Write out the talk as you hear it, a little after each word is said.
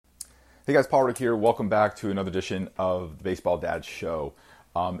Hey guys, Paul Rick here. Welcome back to another edition of the Baseball Dad Show.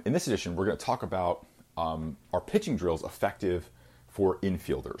 In this edition, we're going to talk about are pitching drills effective for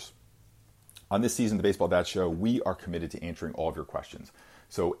infielders? On this season of the Baseball Dad Show, we are committed to answering all of your questions.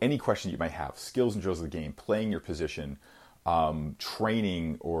 So any question you might have, skills and drills of the game, playing your position,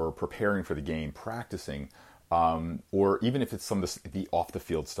 training or preparing for the game, practicing, or even if it's some of the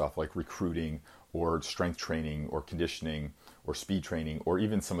off-the-field stuff like recruiting or strength training or conditioning or speed training, or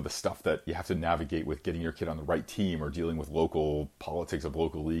even some of the stuff that you have to navigate with getting your kid on the right team or dealing with local politics of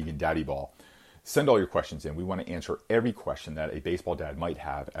local league and daddy ball. Send all your questions in. We want to answer every question that a baseball dad might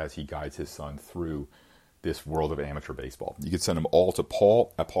have as he guides his son through this world of amateur baseball. You can send them all to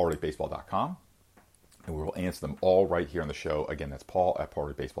paul@paulrickbaseball.com, and we will answer them all right here on the show. Again, that's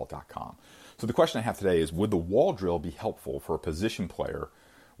paul@paulrickbaseball.com. So the question I have today is, would the wall drill be helpful for a position player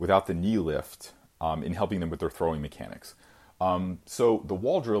without the knee lift in helping them with their throwing mechanics? So the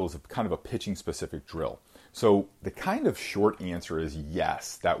wall drill is kind of a pitching specific drill. So the kind of short answer is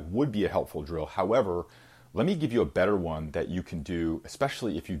yes, that would be a helpful drill. However, let me give you a better one that you can do,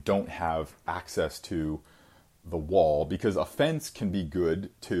 especially if you don't have access to the wall, because a fence can be good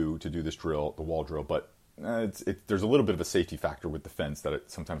too to do this drill, the wall drill, but there's a little bit of a safety factor with the fence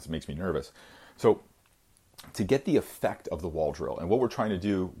that sometimes it makes me nervous. So to get the effect of the wall drill, and what we're trying to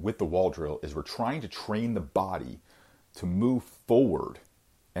do with the wall drill is we're trying to train the body to move forward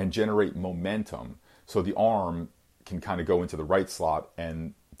and generate momentum so the arm can kind of go into the right slot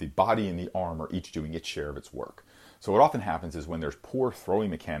and the body and the arm are each doing its share of its work. So what often happens is when there's poor throwing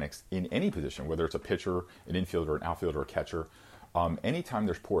mechanics in any position, whether it's a pitcher, an infielder, an outfielder, a catcher, anytime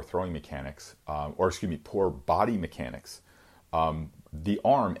there's poor throwing mechanics, poor body mechanics, the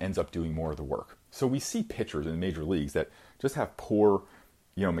arm ends up doing more of the work. So we see pitchers in the major leagues that just have poor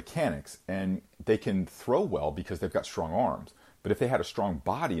mechanics, and they can throw well because they've got strong arms. But if they had a strong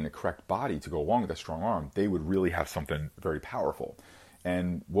body and a correct body to go along with that strong arm, they would really have something very powerful.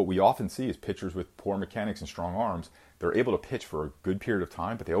 And what we often see is pitchers with poor mechanics and strong arms, they're able to pitch for a good period of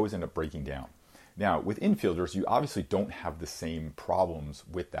time, but they always end up breaking down. Now, with infielders, you obviously don't have the same problems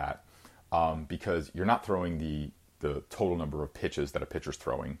with that because you're not throwing the total number of pitches that a pitcher's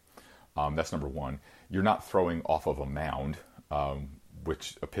throwing. That's number one. You're not throwing off of a mound,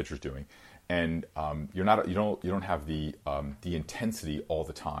 which a pitcher's doing, and you don't have the intensity all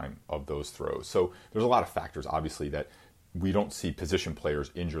the time of those throws. So there's a lot of factors, obviously, that we don't see position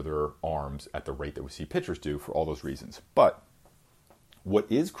players injure their arms at the rate that we see pitchers do for all those reasons. But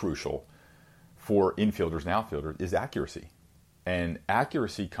what is crucial for infielders and outfielders is accuracy, and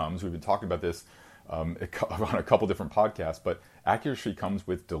accuracy comes. We've been talking about this on a couple different podcasts, but accuracy comes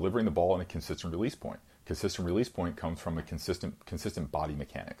with delivering the ball in a consistent release point. Consistent release point comes from a consistent body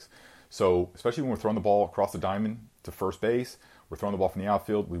mechanics. So especially when we're throwing the ball across the diamond to first base, we're throwing the ball from the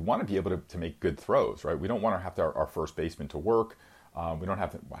outfield, we want to be able to make good throws, right? We don't want to have our first baseman to work. We don't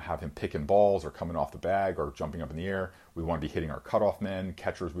have to have him picking balls or coming off the bag or jumping up in the air. We want to be hitting our cutoff men.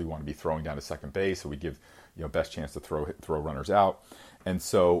 Catchers, we want to be throwing down to second base so we give best chance to throw runners out. And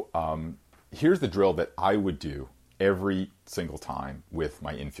so here's the drill that I would do every single time with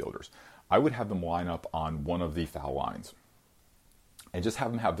my infielders. I would have them line up on one of the foul lines and just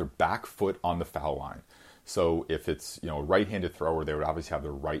have them have their back foot on the foul line. So if it's a right-handed thrower, they would obviously have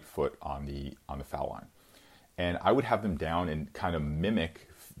their right foot on the foul line. And I would have them down and kind of mimic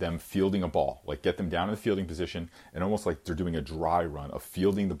them fielding a ball, like get them down in the fielding position and almost like they're doing a dry run of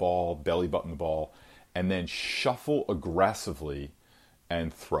fielding the ball, belly button the ball, and then shuffle aggressively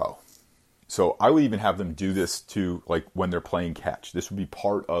and throw. So I would even have them do this to like when they're playing catch. This would be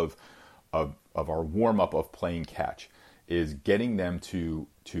part of our warm-up of playing catch, is getting them to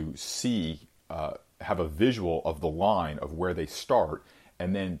see, have a visual of the line of where they start,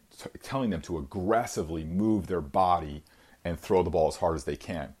 and then telling them to aggressively move their body and throw the ball as hard as they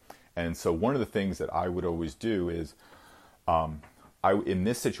can. And so one of the things that I would always do is, in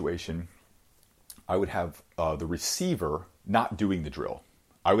this situation, I would have the receiver not doing the drill.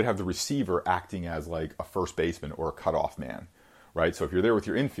 I would have the receiver acting as like a first baseman or a cutoff man, right? So if you're there with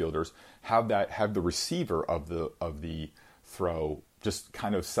your infielders, have the receiver of the throw just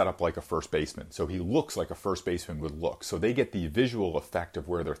kind of set up like a first baseman. So he looks like a first baseman would look. So they get the visual effect of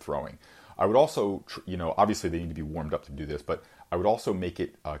where they're throwing. I would also, obviously they need to be warmed up to do this, but I would also make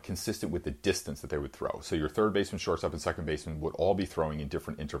it consistent with the distance that they would throw. So your third baseman, shortstop, and second baseman would all be throwing in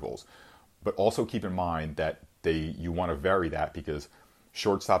different intervals. But also keep in mind that you want to vary that, because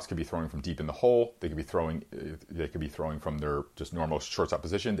shortstops could be throwing from deep in the hole. They could be throwing from their just normal shortstop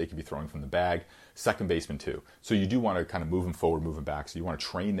position. They could be throwing from the bag. Second baseman too. So you do want to kind of move them forward, move them back. So you want to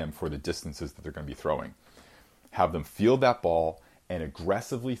train them for the distances that they're going to be throwing. Have them field that ball and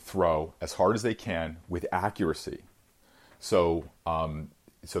aggressively throw as hard as they can with accuracy. So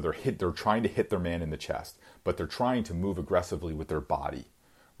they're trying to hit their man in the chest, but they're trying to move aggressively with their body,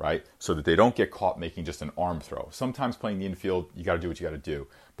 right? So that they don't get caught making just an arm throw. Sometimes playing the infield, you got to do what you got to do.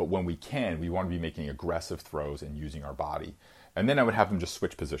 But when we can, we want to be making aggressive throws and using our body. And then I would have them just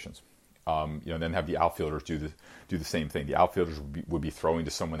switch positions. Then have the outfielders do the same thing. The outfielders would be throwing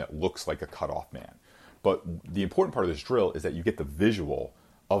to someone that looks like a cutoff man. But the important part of this drill is that you get the visual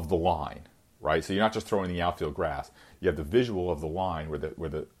of the line, right? So you're not just throwing in the outfield grass. You have the visual of the line where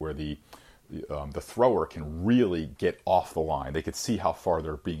the thrower can really get off the line. They could see how far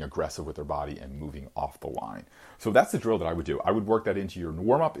they're being aggressive with their body and moving off the line. So that's the drill that I would do. I would work that into your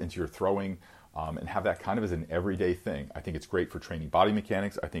warm-up, into your throwing, and have that kind of as an everyday thing. I think it's great for training body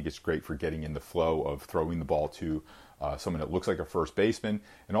mechanics. I think it's great for getting in the flow of throwing the ball to someone that looks like a first baseman.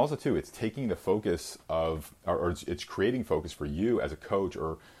 And also, too, it's taking the focus of, or it's creating focus for you as a coach,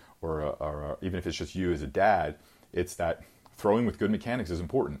 or even if it's just you as a dad. It's that throwing with good mechanics is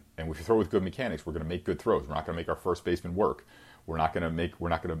important. And if you throw with good mechanics, we're going to make good throws. We're not going to make our first baseman work. We're not going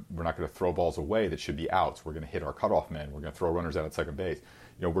to throw balls away that should be outs. We're going to hit our cutoff men. We're going to throw runners out at second base.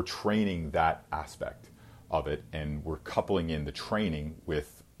 We're training that aspect of it, and we're coupling in the training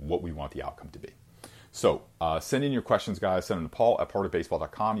with what we want the outcome to be. So send in your questions, guys. Send them to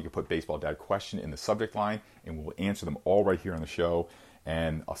paul@partofbaseball.com. You can put Baseball Dad question in the subject line, and we'll answer them all right here on the show.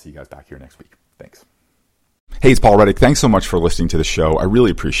 And I'll see you guys back here next week. Thanks. Hey, it's Paul Reddick. Thanks so much for listening to the show. I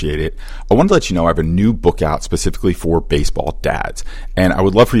really appreciate it. I wanted to let you know I have a new book out specifically for baseball dads, and I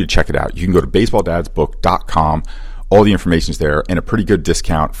would love for you to check it out. You can go to baseballdadsbook.com. All the information is there, and a pretty good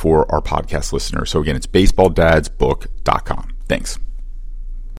discount for our podcast listeners. So again, it's baseballdadsbook.com. Thanks.